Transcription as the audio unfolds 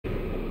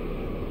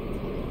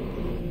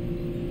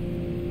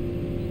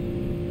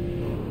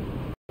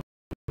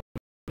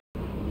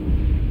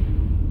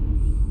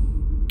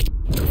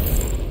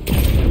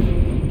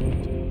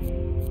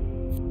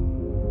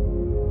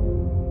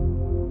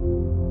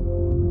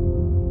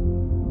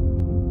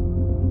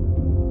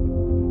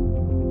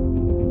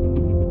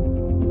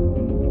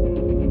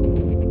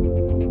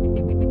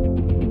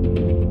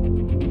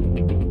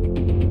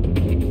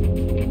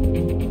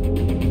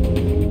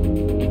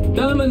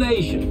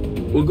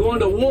going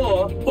to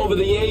war over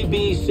the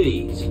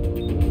ABCs.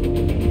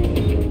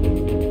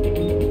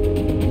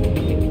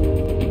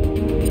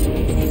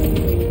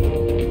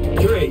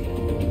 Three,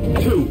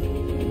 two,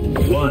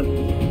 one.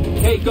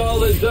 Take all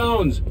the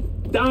zones.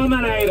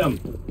 Dominate them.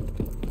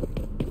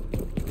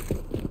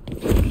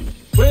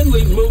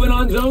 Friendly's moving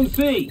on Zone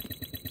C.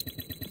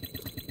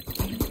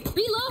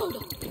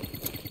 Reload.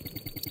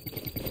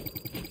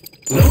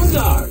 Zone's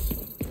ours.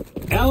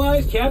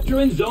 Allies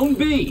capturing Zone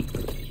B.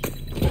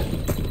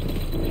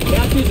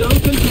 Capture Zone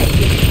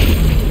contested.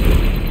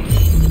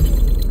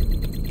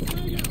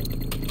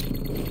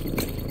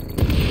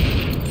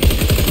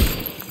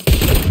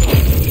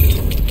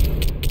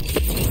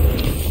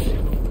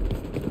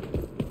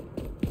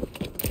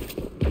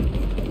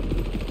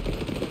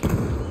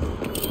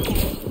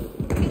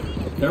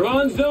 They're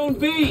on Zone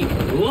B.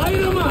 Light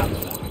them up.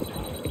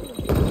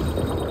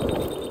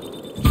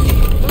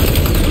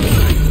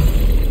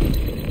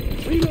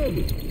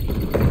 Reloading.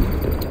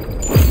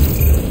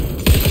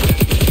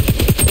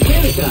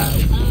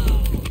 Sanitize.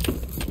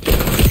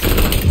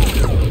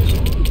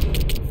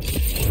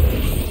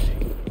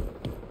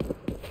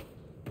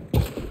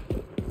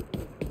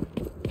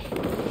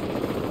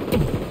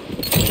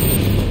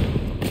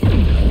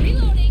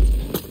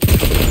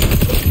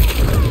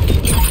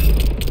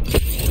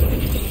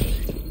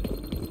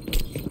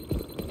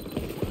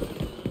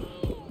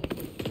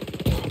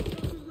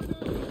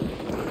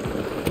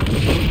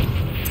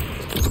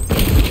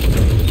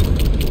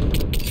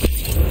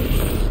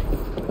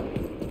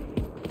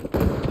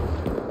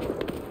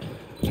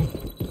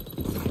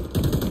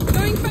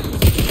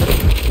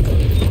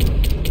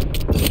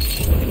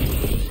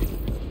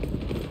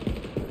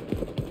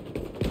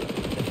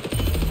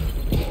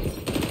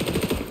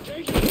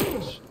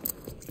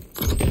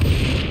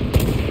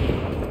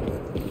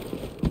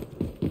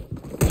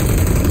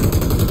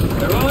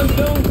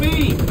 Zone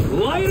B,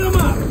 light them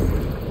up!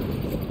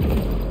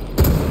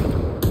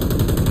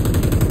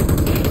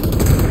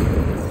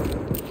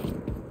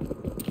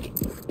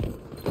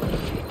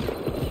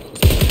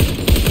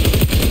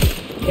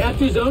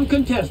 Capture zone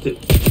contested.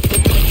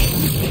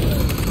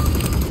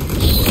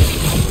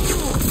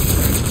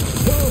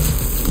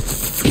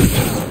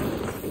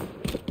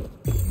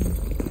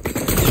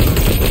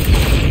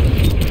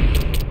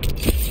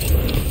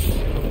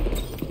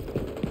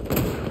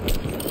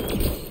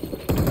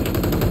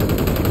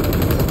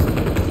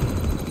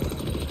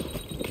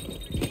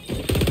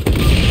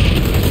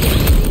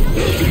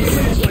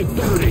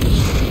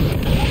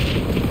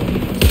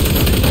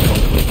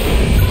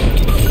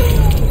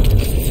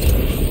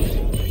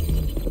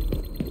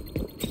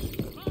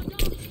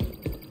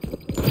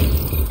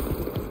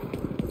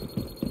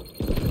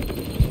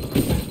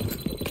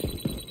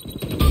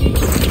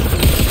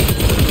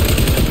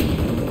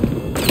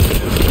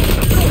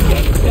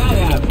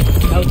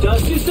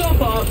 Dust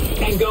yourself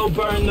off and go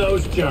burn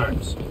those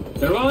germs.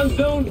 They're on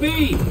Zone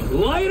B.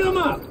 Light them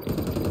up!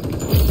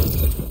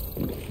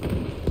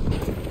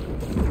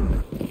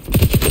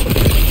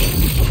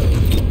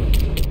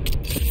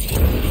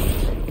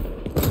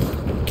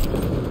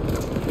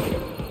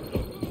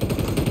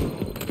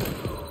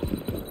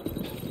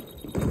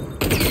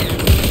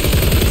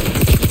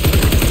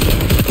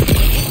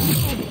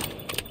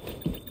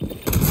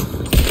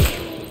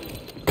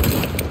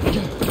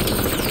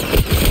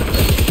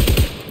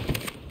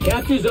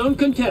 Capture zone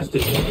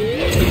contested.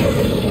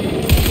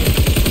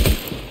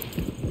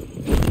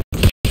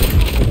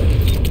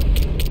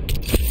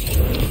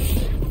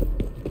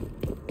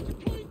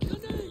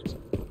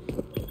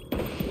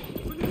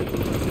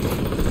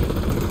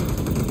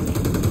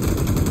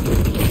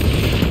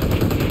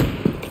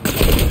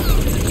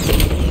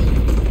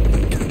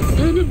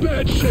 I'm in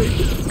bad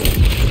shape.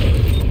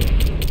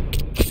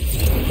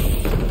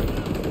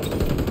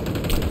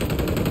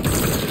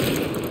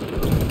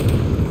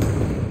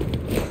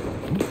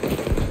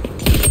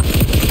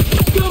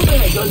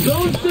 On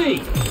Zone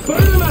C!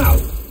 Burn them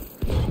out!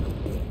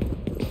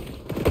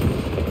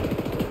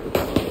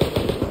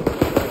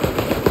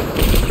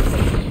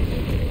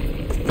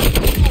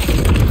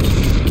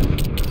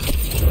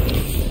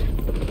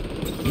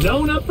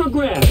 Zone up for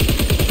grabs.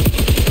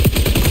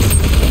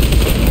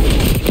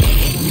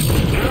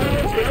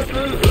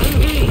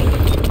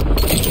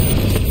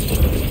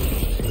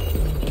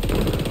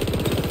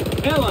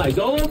 Allies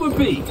all over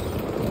B.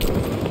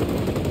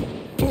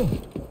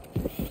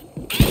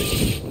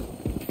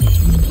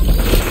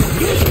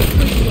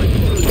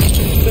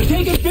 They're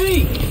taking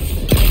B!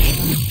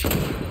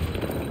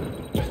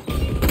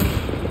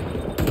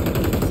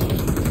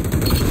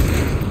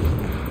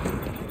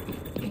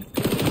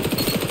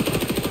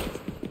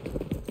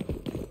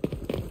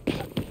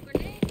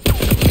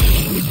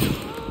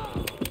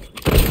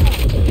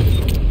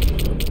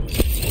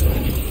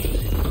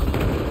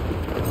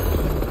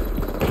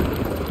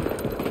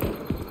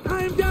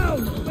 I am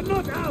down, but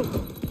not out.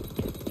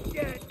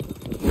 Yet.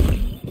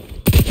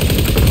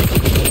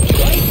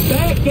 Right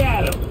back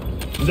at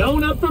him!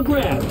 Zone up for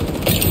grabs.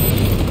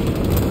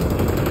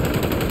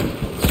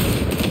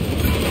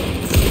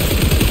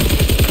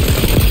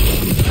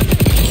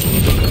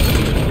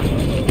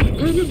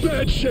 I'm in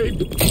bad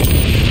shape.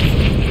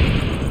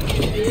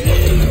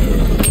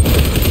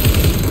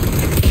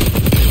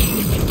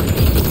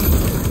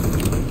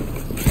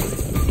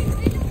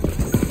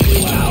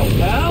 Wow,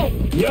 pal,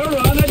 you're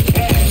on a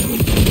tear.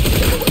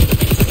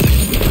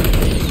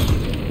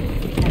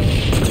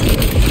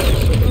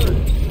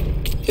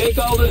 Take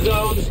all the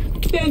zones,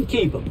 then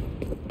keep them.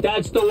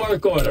 That's the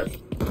work order.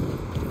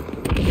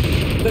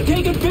 They're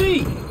taking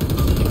B.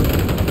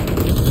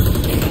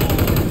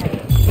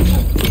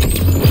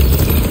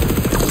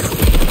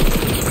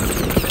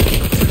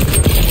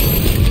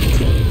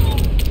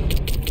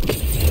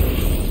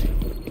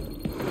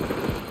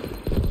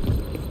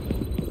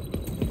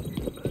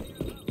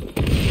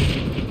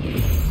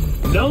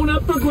 Zone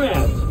up for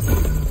grabs.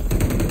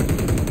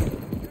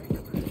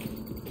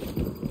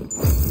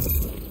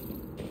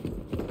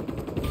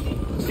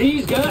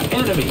 C's got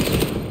enemies.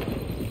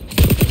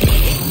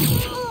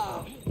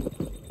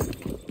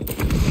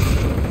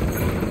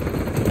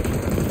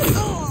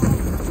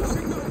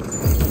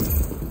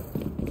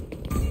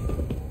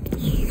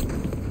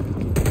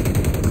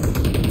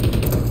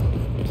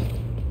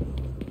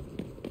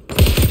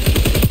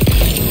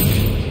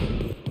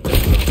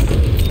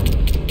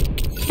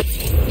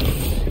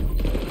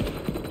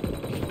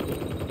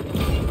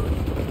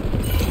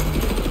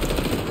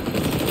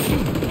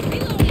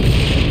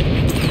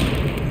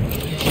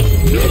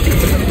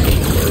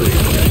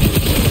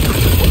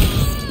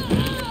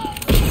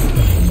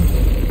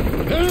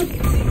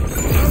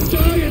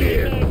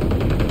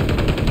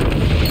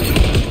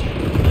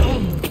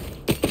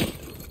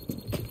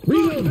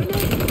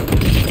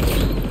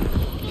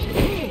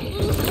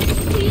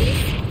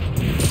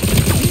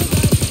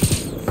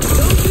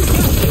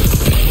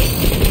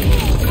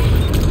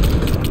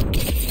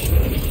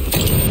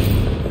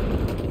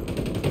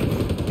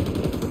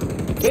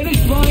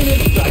 Finish line in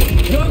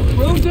sight. You're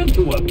cruising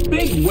to a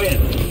big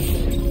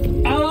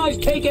win. Allies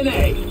taking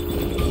A.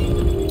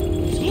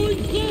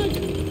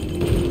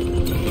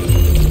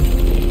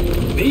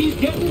 B's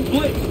getting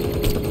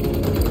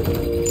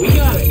blitzed. We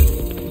got it.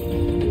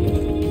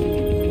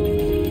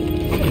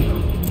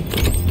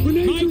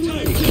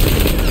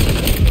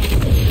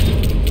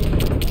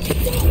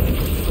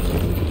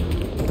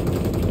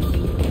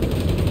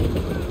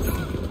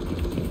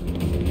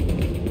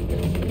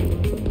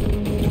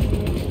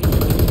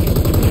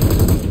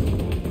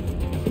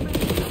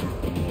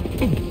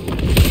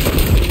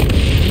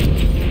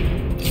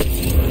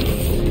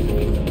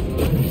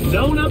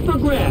 Zone up for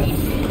grabs.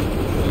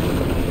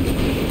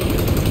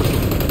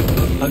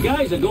 Our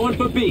guys are going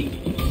for B.